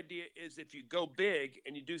 our idea is if you go big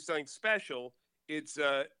and you do something special, it's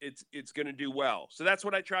going to do well. So that's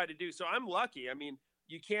what I try to do. So I'm lucky. I mean,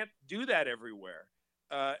 you can't do that everywhere.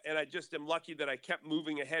 And I just am lucky that I kept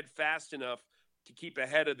moving ahead fast enough to keep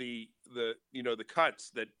ahead of the cuts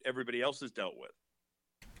that everybody else has dealt with.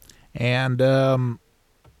 And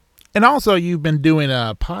also you've been doing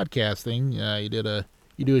podcasting.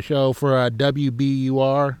 You do a show for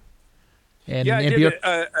WBUR. And yeah,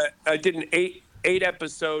 I did an eight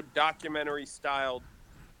episode documentary styled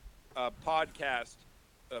podcast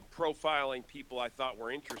profiling people I thought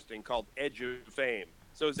were interesting called Edge of Fame.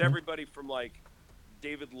 So it's everybody from like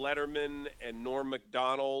David Letterman and Norm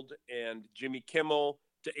Macdonald and Jimmy Kimmel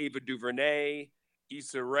to Ava DuVernay,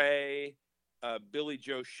 Issa Rae, Billy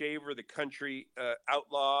Joe Shaver, the country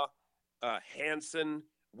outlaw, Hanson,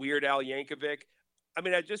 Weird Al Yankovic. I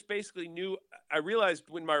mean, I just basically knew. I realized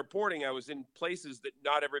when my reporting, I was in places that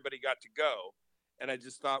not everybody got to go, and I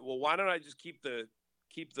just thought, well, why don't I just keep the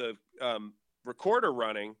recorder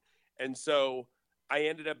running? And so I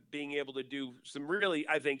ended up being able to do some really,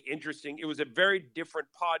 I think, interesting. It was a very different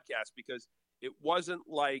podcast because it wasn't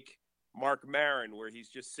like Mark Maron, where he's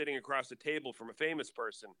just sitting across the table from a famous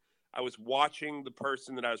person. I was watching the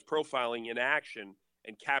person that I was profiling in action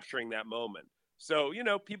and capturing that moment. So,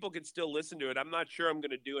 people can still listen to it. I'm not sure I'm going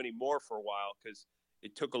to do any more for a while because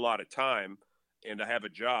it took a lot of time and I have a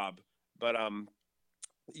job. But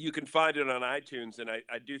you can find it on iTunes, and I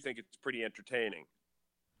do think it's pretty entertaining.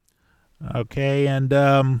 Okay, and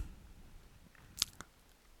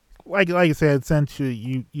like I said, since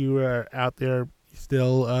you are out there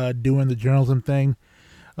still doing the journalism thing,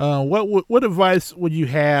 what advice would you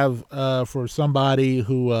have for somebody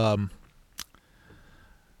who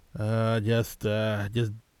just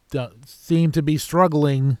don't seem to be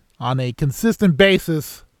struggling on a consistent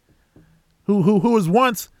basis, who was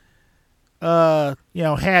once had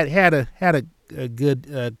a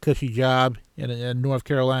good cushy job in a North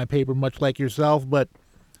Carolina paper, much like yourself, but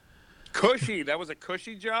cushy. That was a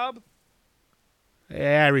cushy job.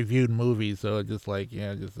 Yeah, I reviewed movies, so just like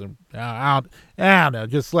I don't know,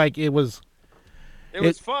 just like it was. It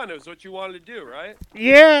was fun. It was what you wanted to do, right?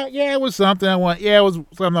 Yeah, it was something I want. Yeah, it was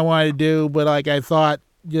something I wanted to do, but like I thought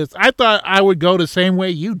I would go the same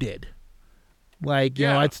way you did. Like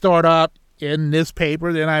I'd start out in this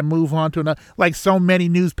paper, then I move on to another, like so many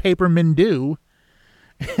newspapermen do.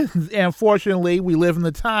 And unfortunately, we live in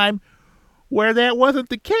the time where that wasn't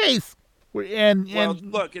the case. Well,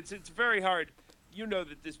 look, it's very hard. You know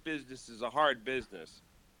that this business is a hard business,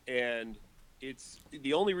 and it's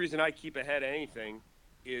the only reason I keep ahead of anything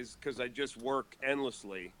is because I just work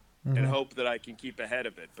endlessly and hope that I can keep ahead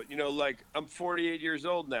of it. But I'm 48 years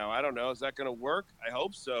old now. I don't know, is that going to work? I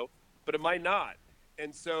hope so, but it might not.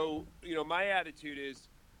 And so my attitude is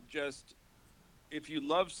just, if you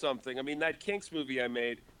love something, I mean, that Kinks movie I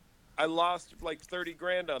made, I lost like 30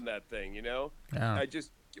 grand on that thing. Yeah.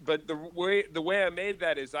 But the way I made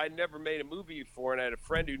that is I never made a movie before, and I had a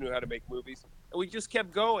friend who knew how to make movies, and we just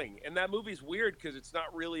kept going. And that movie's weird because it's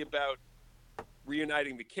not really about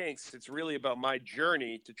reuniting the Kinks. It's really about my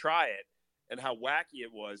journey to try it and how wacky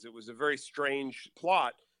it was. It was a very strange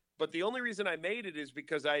plot. But the only reason I made it is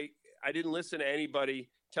because I didn't listen to anybody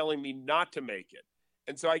telling me not to make it.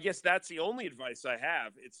 And so I guess that's the only advice I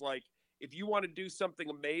have. It's like, if you want to do something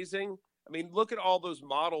amazing, I mean, look at all those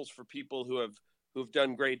models for people who've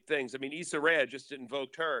done great things. I mean, Issa Rae, I just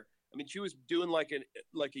invoked her. I mean, she was doing like a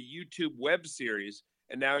YouTube web series,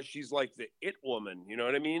 and now she's like the it woman. You know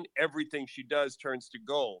what I mean? Everything she does turns to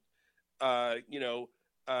gold.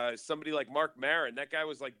 Somebody like Mark Maron, that guy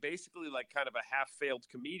was like basically like kind of a half-failed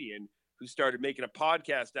comedian who started making a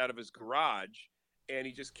podcast out of his garage, and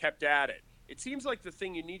he just kept at it. It seems like the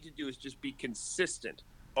thing you need to do is just be consistent.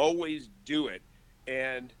 Always do it,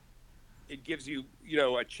 and it gives you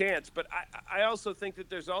a chance. But I also think that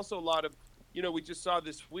there's also a lot of we just saw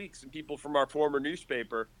this week some people from our former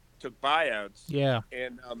newspaper took buyouts. Yeah.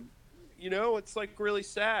 And it's like really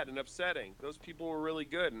sad and upsetting. Those people were really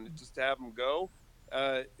good, and just to have them go,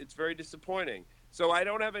 it's very disappointing. So I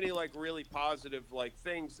don't have any like really positive like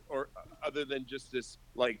things or other than just this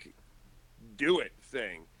like do it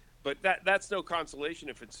thing. But that's no consolation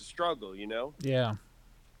if it's a struggle, Yeah.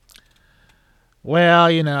 Well,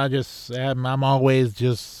 I'm always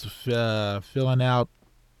just filling out,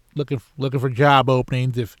 looking for job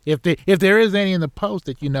openings. If there is any in the Post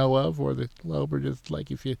that you know of, or the Globe, or just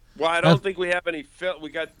like if you. Well, I don't think we have any.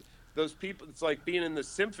 We got those people. It's like being in the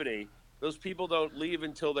symphony. Those people don't leave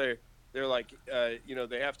until they're like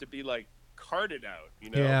they have to be like carted out.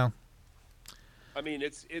 Yeah. I mean,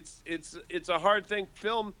 it's a hard thing.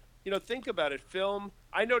 Film. Think about it. Film.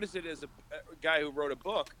 I noticed it as a guy who wrote a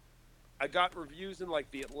book. I got reviews in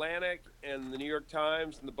like the Atlantic and the New York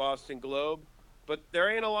Times and the Boston Globe, but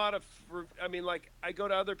there ain't a lot of. I mean, like I go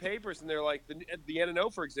to other papers and they're like the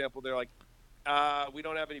NNO, for example. They're like, we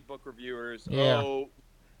don't have any book reviewers. Yeah. Oh,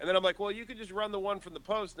 and then I'm like, well, you could just run the one from the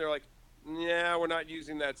Post. And they're like, yeah, we're not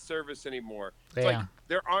using that service anymore. It's like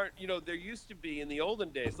there aren't. There used to be in the olden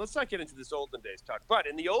days. Let's not get into this olden days talk, but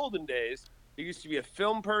in the olden days, there used to be a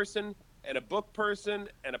film person and a book person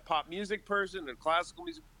and a pop music person and classical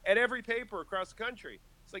music at every paper across the country.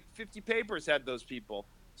 It's like 50 papers had those people.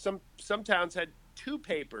 Some towns had 2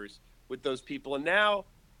 papers with those people, and now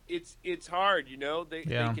it's hard, you know. They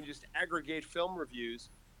Yeah. can just aggregate film reviews,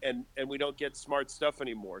 and we don't get smart stuff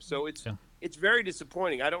anymore. So it's Yeah. it's very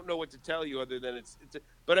disappointing. I don't know what to tell you other than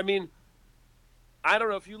but I mean, I don't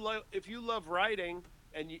know if you love writing,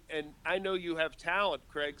 and I know you have talent,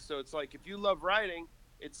 Craig. So it's like, if you love writing,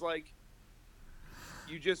 it's like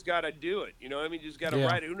you just got to do it. You know what I mean? You just got to Yeah.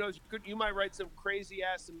 write it. Who knows? You might write some crazy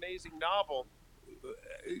ass amazing novel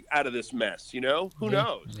out of this mess. You know? Who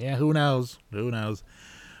knows? Yeah, who knows? Who knows?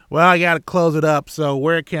 Well, I got to close it up. So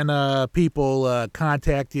where can people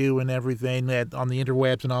contact you and everything on the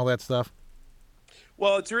interwebs and all that stuff?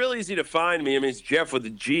 Well, it's real easy to find me. I mean, it's Jeff with a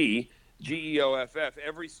G, Geoff.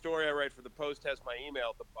 Every story I write for the Post has my email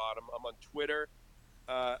at the bottom. I'm on Twitter.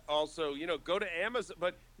 Also, you know, go to Amazon.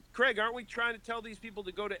 But, Craig, aren't we trying to tell these people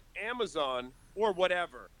to go to Amazon or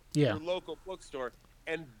whatever, Yeah. your local bookstore,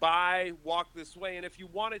 and buy Walk This Way? And if you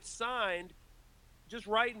want it signed, just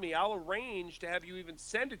write me. I'll arrange to have you even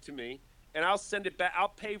send it to me, and I'll send it back. I'll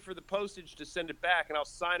pay for the postage to send it back, and I'll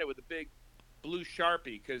sign it with a big blue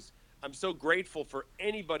Sharpie, because I'm so grateful for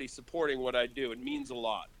anybody supporting what I do. It means a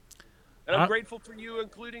lot. And I'm grateful for you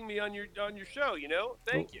including me on your show, you know?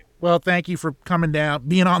 Thank you. Well, thank you for coming down,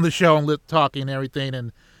 being on the show and talking and everything,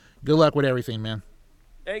 and good luck with everything, man.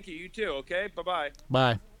 Thank you. You too, okay? Bye-bye.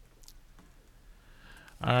 Bye.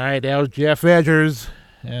 All right, that was Jeff Edgers,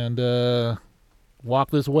 and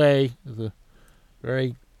Walk This Way is a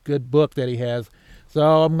very good book that he has.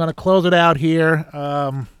 So I'm going to close it out here.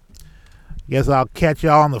 Guess I'll catch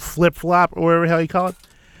y'all on the flip-flop, or whatever the hell you call it.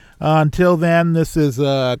 Until then, this is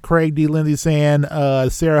Craig D. Lindsay saying,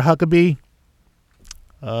 Sarah Huckabee,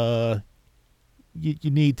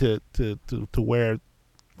 you need to wear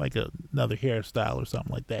like another hairstyle or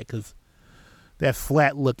something like that, because that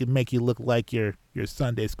flat look can make you look like your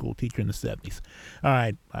Sunday school teacher in the 70s. All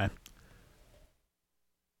right, bye.